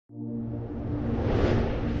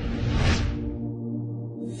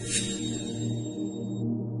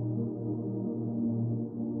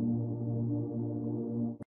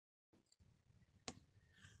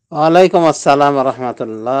ওয়ালাইকুম আসসালাম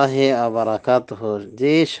রহমতুল্লাহি আবরাকাতুহু।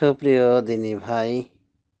 জি, সুপ্রিয় দিনী ভাই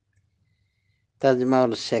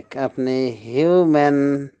তাজমাউল শেখ, আপনি হিউম্যান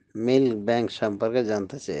মিল্ক ব্যাংক সম্পর্কে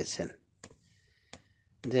জানতে চেয়েছেন,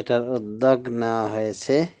 যেটার উদ্যোগ নেওয়া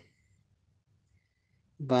হয়েছে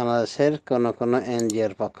বাংলাদেশের কোন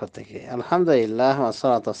এনজিওর পক্ষ থেকে। আলহামদুলিল্লাহ,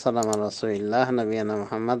 ওয়াসসালাতু ওয়াসসালামু আলা রাসূলিল্লাহ নবিয়ানা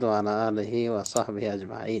মুহাম্মদ ওয়া আলা আলিহি ওয়া সাহবিহি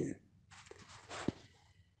আজমাইন।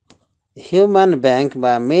 হিউম্যান ব্যাংক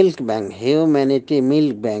বা milk bank, humanity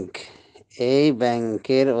milk bank, এই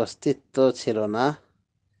ব্যাংকের অস্তিত্ব ছিল না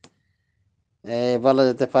বলা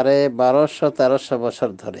যেতে পারে 1200-1300 বছর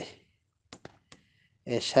ধরে।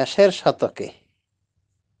 শেষের শতকে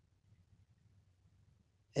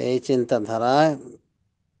এই চিন্তাধারা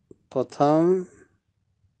প্রথম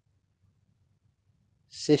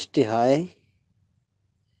সৃষ্টি হয়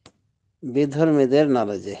বিধর্মীদের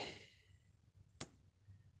নলেজে,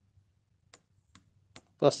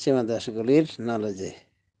 পশ্চিমা দেশগুলির নলেজে।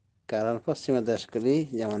 কারণ পশ্চিমা দেশগুলি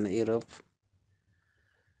যেমন ইউরোপ,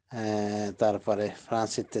 তারপরে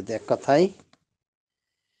ফ্রান্স ইত্যাদি, এক কথায়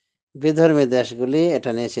বিধর্মী দেশগুলি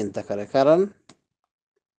এটা নিয়ে চিন্তা করে, কারণ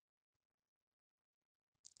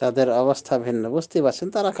তাদের অবস্থা ভিন্ন। বুঝতেই পারছেন,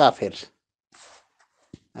 তারা কাফের,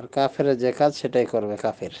 আর কাফের যে কাজ সেটাই করবে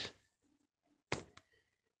কাফের।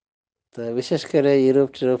 তো বিশেষ করে ইউরোপ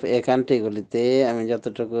টিউরোপ এই কান্ট্রিগুলিতে আমি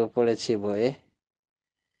যতটুকু পড়েছি বইয়ে,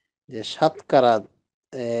 যে শতকরা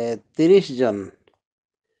 30 জন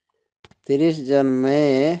 30 জন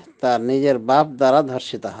মেয়ে তার নিজের বাপ দ্বারা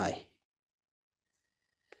ধর্ষিত হয়।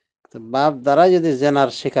 তো বাপ দ্বারা যদি জেনার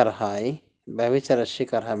শিকার হয়, ব্যভিচারের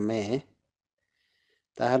শিকার হয় মেয়ে,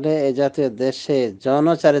 তাহলে এই জাতীয় দেশে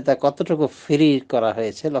যৌনচারিতা কতটুকু ফ্রি করা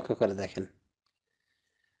হয়েছে লক্ষ্য করে দেখেন।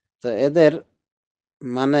 তো এদের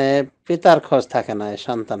মানে পিতার খোঁজ থাকে না এই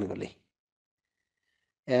সন্তানগুলি।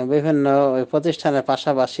 বিভিন্ন ওই প্রতিষ্ঠানের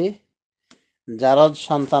পাশাপাশি জারজ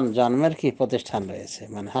সন্তান জন্মের কি প্রতিষ্ঠান রয়েছে,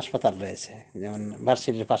 মানে হাসপাতাল রয়েছে, যেমন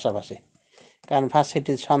ভার্সিটির পাশাপাশি। কারণ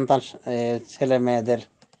ভার্সিটির সন্তান ছেলে মেয়েদের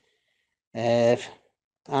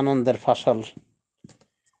আনন্দের ফসল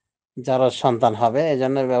জারজ সন্তান হবে, এই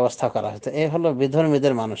জন্য ব্যবস্থা করা হয়েছে। এই হলো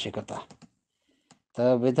বিধর্মীদের মানসিকতা। তো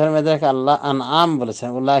বিধর্মীদেরকে আল্লাহ আনআম বলেছেন,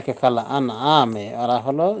 উল্লাহকে কালা আনআমে, ওরা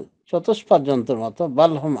হলো চতুষ্পদ জন্তুর মতো,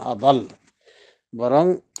 বালহুম আদল, বরং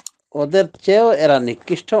ওদের চেয়েও এরা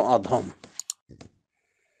নিকৃষ্ট, অধম।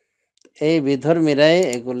 এই বিধর্মীরাই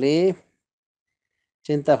এগুলি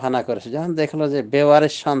চিন্তা ভাবনা করেছে। যখন দেখলো যে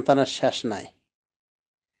বেওয়ারিশ সন্তানের শেষ নাই,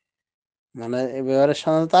 মানে বেওয়ারিশ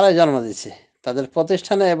সন্তান তারাই জন্ম দিচ্ছে, তাদের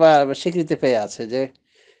প্রতিষ্ঠানে এবার স্বীকৃতি পেয়ে আছে যে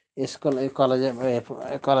স্কুল, কলেজে,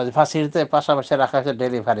 কলেজ ভার্সিটিতে পাশাপাশি রাখা হয়েছে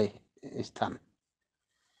ডেলিভারি স্থান,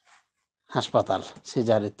 হাসপাতাল,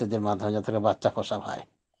 সিজার ইত্যাদির মাধ্যমে যাতে করে বাচ্চা প্রসব হয়।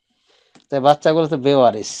 তো বাচ্চাগুলো তো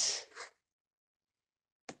বেওয়ারিশ।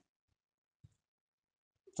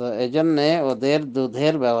 তো এই জন্যে ওদের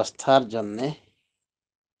দুধের ব্যবস্থার জন্যে,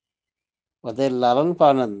 ওদের লালন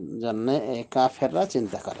পালনের জন্যে এই কাফেররা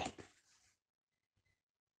চিন্তা করে।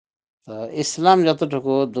 তো ইসলাম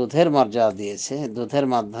যতটুকু দুধের মর্যাদা দিয়েছে, দুধের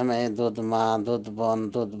মাধ্যমে দুধ মা, দুধ বোন,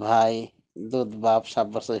 দুধ ভাই, দুধ বাপ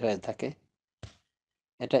সাব্যস্ত হয়ে থাকে,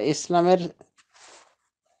 এটা ইসলামের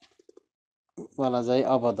বলা যায়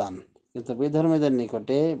অবদান। কিন্তু বিধর্মীদের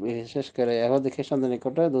নিকটে, বিশেষ করে ইহুদি খ্রিস্টানদের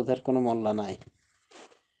নিকটে দুধের কোনো মূল্য নাই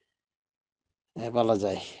বলা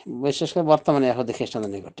যায়, বিশেষ করে বর্তমানে ইহুদি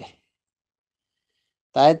খ্রিস্টানদের নিকটে।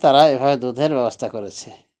 তাই তারা এভাবে দুধের ব্যবস্থা করেছে,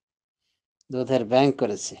 দুধের ব্যাংক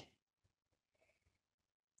করেছে।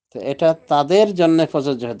 তো এটা তাদের জন্য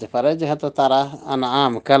প্রযোজ্য হতে পারে, যেহেতু তারা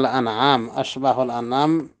আনআম কাল আনআম আশবাহুল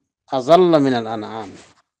আনআম আযাল্লু মিনাল আনআম,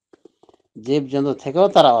 জীবজন্তু থেকেও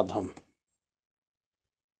তারা অধম।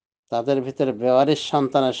 তাদের ভিতরে বেওয়ারিশ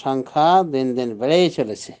সন্তানের সংখ্যা দিন দিন বেড়েই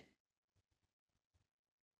চলেছে।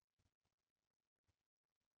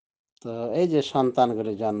 তো এই যে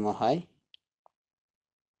সন্তানগুলি জন্ম হয়,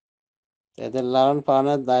 এদের লালন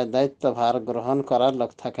পালনের দায়িত্বভার গ্রহণ করার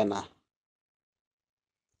লোক থাকে না।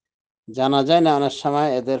 জানা যায় না অনেক সময়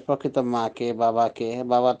এদের প্রকৃত মাকে, বাবাকে,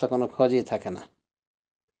 বাবার তো কোনো খোঁজই থাকে না।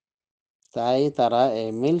 তাই তারা এই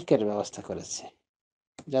মিল্কের ব্যবস্থা করেছে,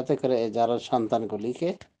 যাতে করে এই যারা সন্তানগুলিকে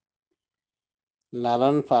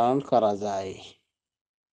লালন পালন করা যায়।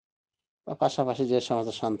 বা পাশাপাশি যে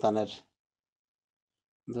সমস্ত সন্তানের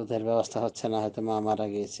দুধের ব্যবস্থা হচ্ছে না, হয়তো মা মারা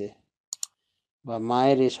গিয়েছে বা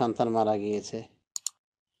মায়েরই সন্তান মারা গিয়েছে,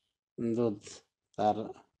 দুধ তার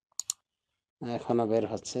এখনো বের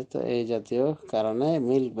হচ্ছে, তো এই জাতীয় কারণে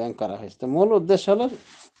মিল্ক ব্যাংক করা হয়েছে। তো মূল উদ্দেশ্য হলো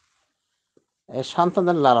এই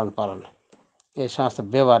সন্তানদের লালন পালন, এই সমস্ত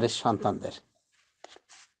বেওয়ারিশ সন্তানদের।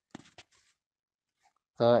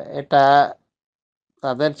 তো এটা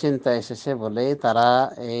তাদের চিন্তা এসেছে বলেই তারা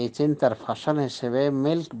এই চিন্তার ফসল হিসেবে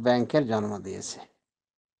মিল্ক ব্যাংকের জন্ম দিয়েছে।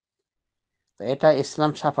 তো এটা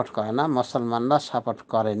ইসলাম সাপোর্ট করে না, মুসলমানরা সাপোর্ট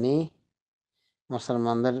করেনি,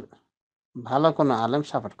 মুসলমানদের ভালো কোনো আলেম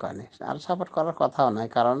সাপোর্ট করেনি, আর সাপোর্ট করার কথাও নয়।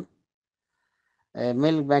 কারণ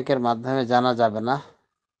মিল্ক ব্যাংকের মাধ্যমে জানা যাবে না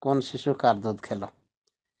কোন শিশু কার দুধ খেলো।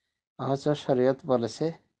 অথচ শরীয়ত বলেছে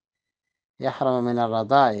ইয়াহরামু মিনার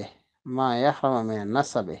রাদায়ে মা ইয়াহরামু মিনান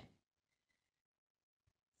নাসাবে,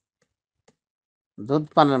 দুধ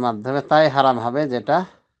পানের মাধ্যমে তাই হারাম হবে যেটা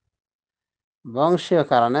বংশীয়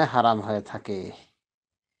কারণে হারাম হয়ে থাকে।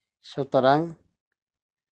 সুতরাং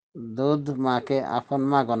দুধ মাকে আপন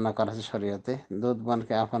মা গণ্য করা হয়েছে শরীয়তে, দুধ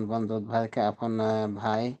বোনকে আপন বোন, দুধ ভাইকে আপন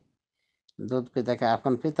ভাই, দুধ পিতাকে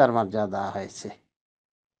আপন পিতার মর্যাদা দেওয়া হয়েছে।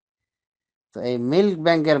 তো এই মিল্ক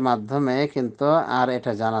ব্যাংকের মাধ্যমে কিন্তু আর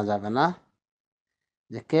এটা জানা যাবে না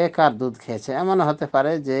যে কে কার দুধ খেয়েছে। এমনও হতে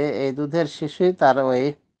পারে যে এই দুধের শিশুই তার ওই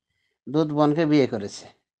দুধ বোনকে বিয়ে করেছে,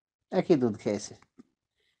 একই দুধ খেয়েছে,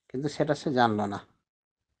 কিন্তু সেটা সে জানলো না,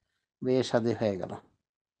 বিয়ে শাদী হয়ে গেল।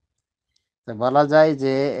 তো বলা যায়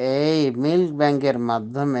যে এই মিল্ক ব্যাংকের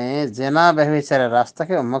মাধ্যমে জেনা ব্যভিচারের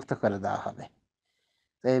রাস্তাকে উন্মুক্ত করে দেওয়া হবে।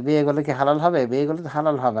 তো এই বিয়েগুলো কি হালাল হবে? বিয়েগুলো তো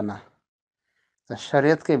হালাল হবে না। তো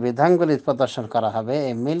শরীয়তকে বিধানগুলি প্রদর্শন করা হবে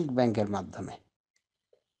এই মিল্ক ব্যাংকের মাধ্যমে।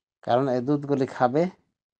 কারণ এই দুধগুলি খাবে,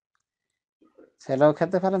 ছেলেও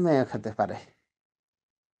খেতে পারে, মেয়েও খেতে পারে,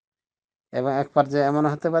 এবং এক পর্যায়ে এমন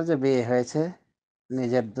হতে পারে যে বিয়ে হয়েছে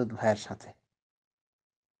নিজের দুধ ভাইয়ের সাথে,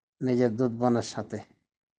 নিজের দুধ বোনের সাথে।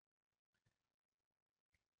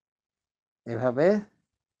 এভাবে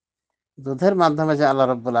দুধের মাধ্যমে যে আল্লাহ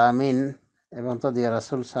রাব্বুল আমিন এবং তদীয়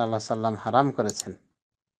রাসূল সাল্লাল্লাহু আলাইহি সাল্লাম হারাম করেছেন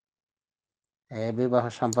এই বিবাহ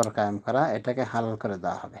সম্পর্ক কায়েম করা, এটাকে হালাল করে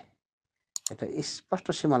দেওয়া হবে। এটা স্পষ্ট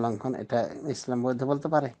সীমা লঙ্ঘন, এটা ইসলাম বৈধ বলতে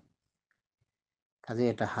পারে? কাজে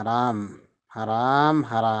এটা হারাম, হারাম,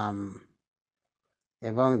 হারাম।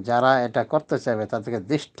 এবং যারা এটা করতে চাইবে তাদেরকে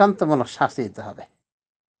দৃষ্টান্তমূলক শাস্তি দিতে হবে।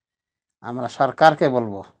 আমরা সরকারকে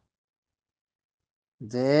বলবো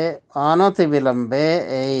যে অনতিবিলম্বে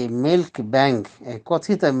এই মিল্ক ব্যাংক, এই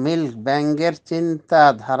কথিত মিল্ক ব্যাংকের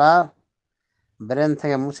চিন্তাধারা ব্রেন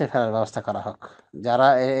থেকে মুছে ফেলার ব্যবস্থা করা হোক। যারা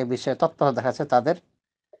এই বিষয়ে তৎপর দেখাচ্ছে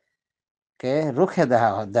তাদেরকে রুখে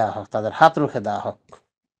দেওয়া হোক, তাদের হাত রুখে দেওয়া হোক।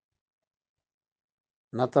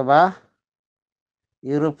 নতবা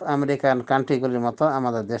ইউরোপ আমেরিকান কান্ট্রিগুলির মতো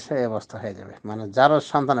আমাদের দেশে এই অবস্থা হয়ে যাবে, মানে যারও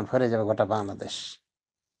সন্তানে ভরে যাবে গোটা বাংলাদেশ।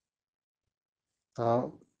 তো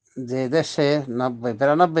যে দেশে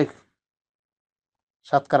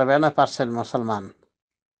 92% মুসলমান,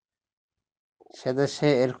 সে দেশে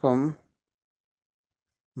এরকম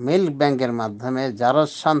মিল্ক ব্যাংকের মাধ্যমে যারও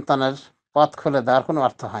সন্তানের পথ খুলে দেওয়ার কোনো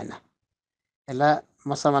অর্থ হয় না। এলা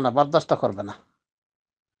মুসলমানরা বরদাস্ত করবে না।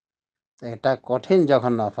 তো এটা কঠিন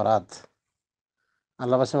জঘন্য অপরাধ।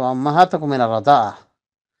 আল্লাহ বলছে উম্মাহাতুকুম মিনার রাদাআ,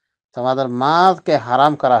 তোমাদের মাকে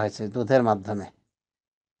হারাম করা হয়েছে দুধের মাধ্যমে।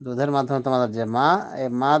 দুধের মাধ্যমে তোমাদের যে মা, এই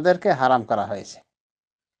মাদেরকে হারাম করা হয়েছে।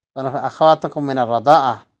 আখাওয়াতুকুম মিনার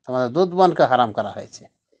রাদাআ, তোমাদের দুধ বোনকে হারাম করা হয়েছে।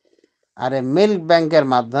 আর এই মিল্ক ব্যাংকের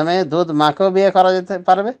মাধ্যমে দুধ মাকেও বিয়ে করা যেতে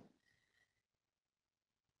পারবে,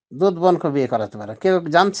 দুধ বোনকে বিয়ে করাতে পারে। কেউ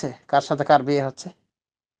জানছে কার সাথে কার বিয়ে হচ্ছে?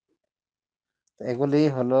 এগুলি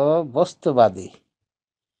হলো বস্তুবাদী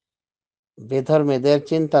বিধর্মীদের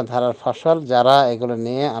চিন্তাধারার ফসল। যারা এগুলো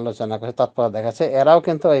নিয়ে আলোচনা করে তৎপর দেখাচ্ছে, এরাও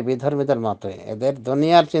কিন্তু ওই বিধর্মীদের মতোই, এদের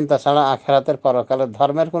দুনিয়ার চিন্তা ছাড়া আখেরাতের পরকালের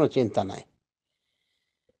ধর্মের কোনো চিন্তা নাই।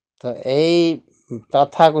 তো এই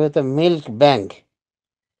তথাকথিত মিল্ক ব্যাংক,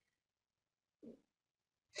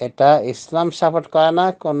 এটা ইসলাম সাপোর্ট করে না,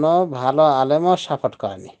 কোনো ভালো আলেমও সাপোর্ট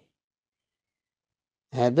করেনি।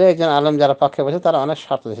 হ্যাঁ, দু একজন আলেম যারা পক্ষে বসে তারা অনেক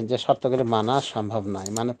শর্ত দিয়েছেন, যে শর্তগুলি মানা সম্ভব নয়।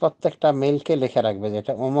 মানে প্রত্যেকটা মিল্কে লিখে রাখবে যে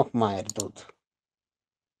এটা অমুক মায়ের দুধ,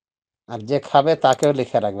 আর যে খাবে তাকেও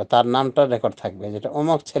লিখে রাখবে, তার নামটা রেকর্ড থাকবে যেটা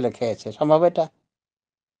অমুক ছেলে খেয়েছে। সম্ভব এটা?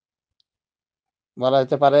 বলা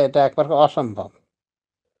যেতে পারে এটা একবার অসম্ভব।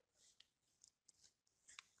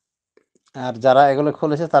 আর যারা এগুলো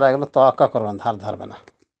খুলেছে তারা এগুলো তোয়াক্কা করবে না, ধার ধারবে না।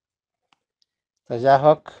 তো যা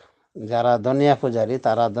হোক, যারা দুনিয়া পূজারী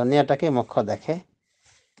তারা দুনিয়াটাকে মুখ্য দেখে,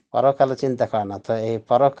 পরকালে চিন্তা করে না। তো এই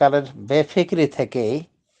পরকালের বেফিক্রি থেকেই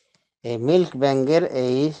এই মিল্ক ব্যাংকের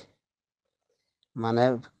এই মানে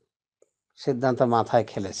সিদ্ধান্ত মাথায়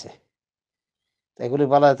খেলেছে। এগুলি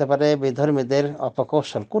বলা যেতে পারে বিধর্মীদের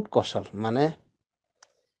অপকৌশল, কূটকৌশল। মানে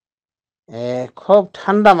খুব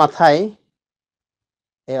ঠান্ডা মাথায়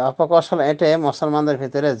এই অপকৌশল এঁটে মুসলমানদের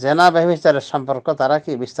ভিতরে জেনা ব্যভিচারের সম্পর্ক তারা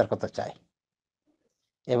কি বিস্তার করতে চায়,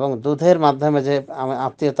 এবং দুধের মাধ্যমে যে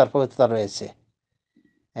আত্মীয়তার পবিত্রতা রয়েছে,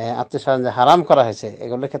 আত্মীয় স্বজন যে হারাম করা হয়েছে,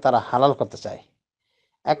 এগুলোকে তারা হালাল করতে চায়।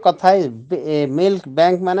 এক কথায় মিল্ক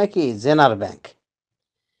ব্যাংক মানে কি? জেনার ব্যাংক।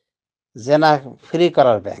 জেনা ফ্রি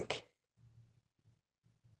করার ব্যাংক।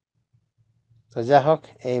 তো যাই হোক,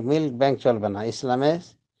 এই মিল্ক ব্যাংক চলবে না। ইসলামে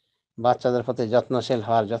বাচ্চাদের প্রতি যত্নশীল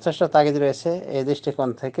হওয়ার যথেষ্ট তাগিদ রয়েছে। এই দৃষ্টিকোণ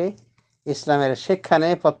থেকে ইসলামের শিক্ষা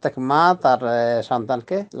নিয়ে প্রত্যেক মা তার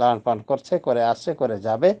সন্তানকে লালন পালন করছে, করে আসছে, করে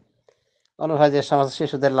যাবে। অনুভয় যে সমস্ত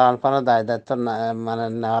শিশুদের লালন পালনের দায় দায়িত্ব মানে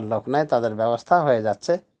নেওয়ার লোক নাই, তাদের ব্যবস্থা হয়ে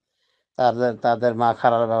যাচ্ছে। তাদের তাদের মা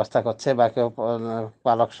খাওয়ার ব্যবস্থা করছে, বা কেউ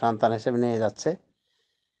পালক সন্তান হিসেবে নিয়ে যাচ্ছে,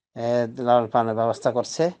 লালন পালনের ব্যবস্থা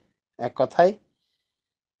করছে। এক কথায়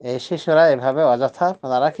এই শিশুরা এভাবে অযথা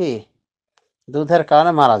তারা কি দুধের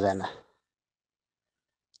কারণে মারা যায় না।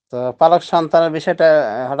 তো পালক সন্তানের বিষয়টা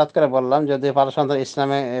হঠাৎ করে বললাম, যদিও পালক সন্তান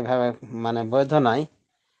ইসলামে এভাবে মানে বৈধ নাই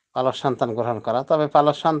পালক সন্তান গ্রহণ করা, তবে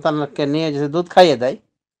পালক সন্তানকে নিয়ে যদি দুধ খাইয়ে দেয়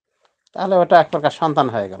তাহলে ওটা এক প্রকার সন্তান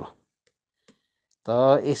হয়ে গেল। তো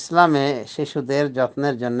ইসলামে শিশুদের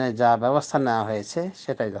যত্নের জন্য যা ব্যবস্থা নেওয়া হয়েছে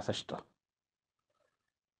সেটাই যথেষ্ট।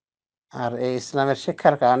 আর এই ইসলামের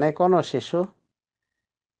শিক্ষার কারণে কোনো শিশু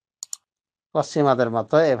পশ্চিমাদের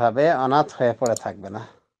মতো এভাবে অনাথ হয়ে পড়ে থাকবে না,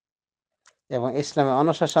 এবং ইসলামের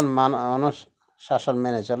অনুশাসন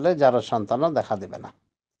মেনে চললে যারো সন্তানও দেখা দিবে না।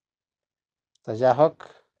 তো যা হোক,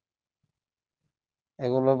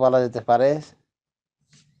 এগুলো বলা যেতে পারে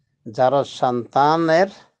যারো সন্তানের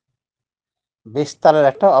বিস্তারের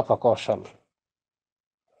একটা অপকৌশল,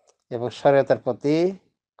 এবং শরীয়তের প্রতি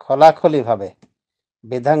খোলাখুলিভাবে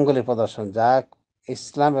বিধানগুলি প্রদর্শন, যা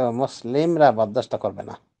ইসলাম এবং মুসলিমরা বরদাস্ত করবে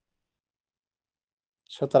না।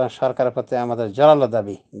 সুতরাং সরকারের প্রতি আমাদের জোরালো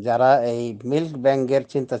দাবি, যারা এই মিল্ক ব্যাংকের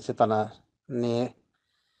চিন্তা চেতনা নিয়ে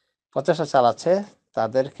প্রচেষ্টা চালাচ্ছে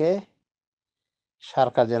তাদেরকে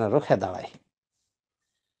সরকার যেন রুখে দাঁড়ায়।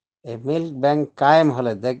 এই মিল্ক ব্যাংক কায়েম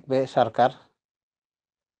হলে দেখবে সরকার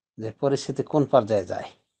যে পরিস্থিতি কোন পর্যায়ে যায়।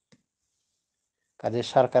 কাজে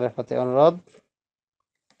সরকারের প্রতি অনুরোধ,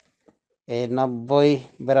 এই 90,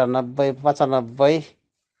 92, 95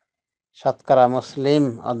 শতকরা মুসলিম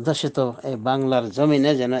অধ্যুষিত এই বাংলার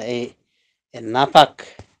জমিনে যেন এই নাপাক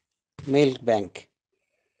মিল্ক ব্যাংক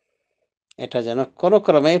এটা যেন কোনো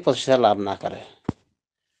ক্রমেই প্রতিষ্ঠা লাভ না করে।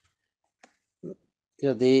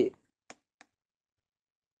 যদি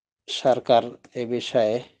সরকার এ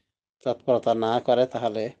বিষয়ে তৎপরতা না করে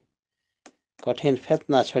তাহলে কঠিন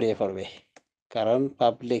ফিতনা ছড়িয়ে পড়বে, কারণ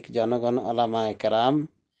পাবলিক জনগণ ওলামায়ে কেরাম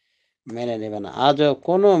মেনে নেবে না। আজও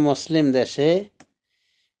কোনো মুসলিম দেশে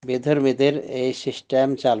বিধর্মীদের এই সিস্টেম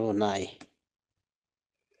চালু নাই।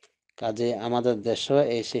 কাজে আমাদের দেশও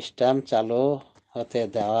এই সিস্টেম চালু হতে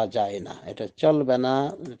দেওয়া যায় না, এটা চলবে না,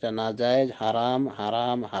 এটা নাজায়েজ, হারাম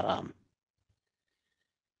হারাম হারাম।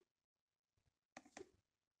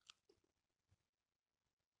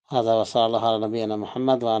 هذا وصلى الله على نبينا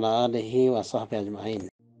محمد وعلى آله وصحبه أجمعين.